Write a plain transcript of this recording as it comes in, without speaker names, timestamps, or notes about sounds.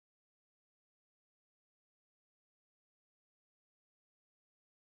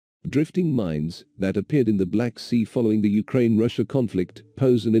Drifting mines that appeared in the Black Sea following the Ukraine-Russia conflict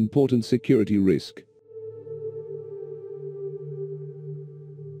pose an important security risk.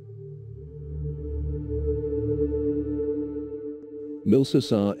 MILSAR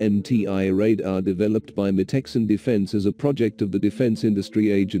SAR-MTI Radar, developed by Meteksan Defense as a project of the Defense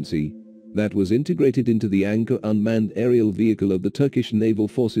Industry Agency, that was integrated into the ANKA unmanned aerial vehicle of the Turkish Naval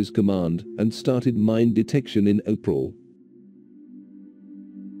Forces Command and started mine detection in April.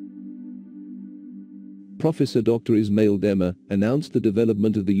 Professor Dr. Ismail Demir announced the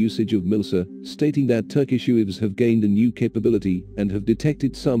development of the usage of MILSAR, stating that Turkish UAVs have gained a new capability and have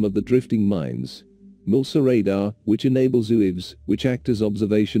detected some of the drifting mines. MILSAR Radar, which enables UAVs, which act as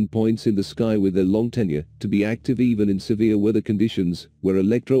observation points in the sky with their long tenure, to be active even in severe weather conditions, where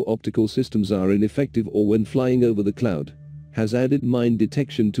electro-optical systems are ineffective or when flying over the cloud, has added mine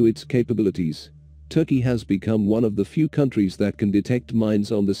detection to its capabilities. Turkey has become one of the few countries that can detect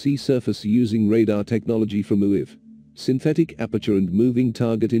mines on the sea surface using radar technology from UAV. Synthetic aperture and moving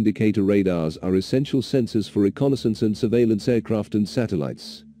target indicator radars are essential sensors for reconnaissance and surveillance aircraft and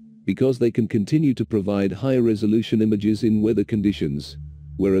satellites, because they can continue to provide high-resolution images in weather conditions,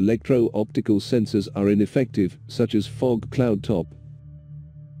 where electro-optical sensors are ineffective, such as fog cloud top.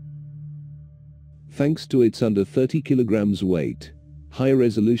 Thanks to its under 30 kilograms weight,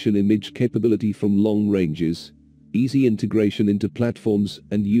 high-resolution image capability from long ranges, easy integration into platforms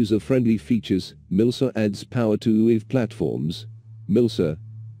and user-friendly features, MILSAR adds power to UAV platforms. MILSAR,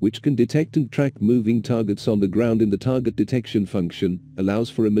 which can detect and track moving targets on the ground in the target detection function, allows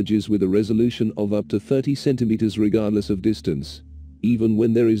for images with a resolution of up to 30 centimeters regardless of distance. Even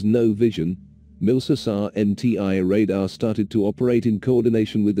when there is no vision, MILSAR SAR-MTI Radar started to operate in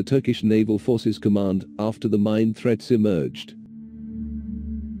coordination with the Turkish Naval Forces Command after the mine threats emerged.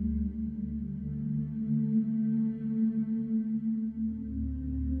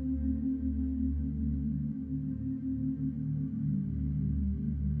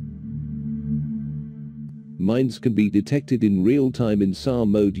 Mines can be detected in real time in SAR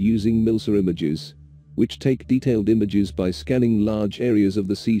mode using MILSAR images, which take detailed images by scanning large areas of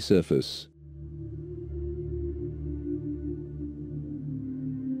the sea surface.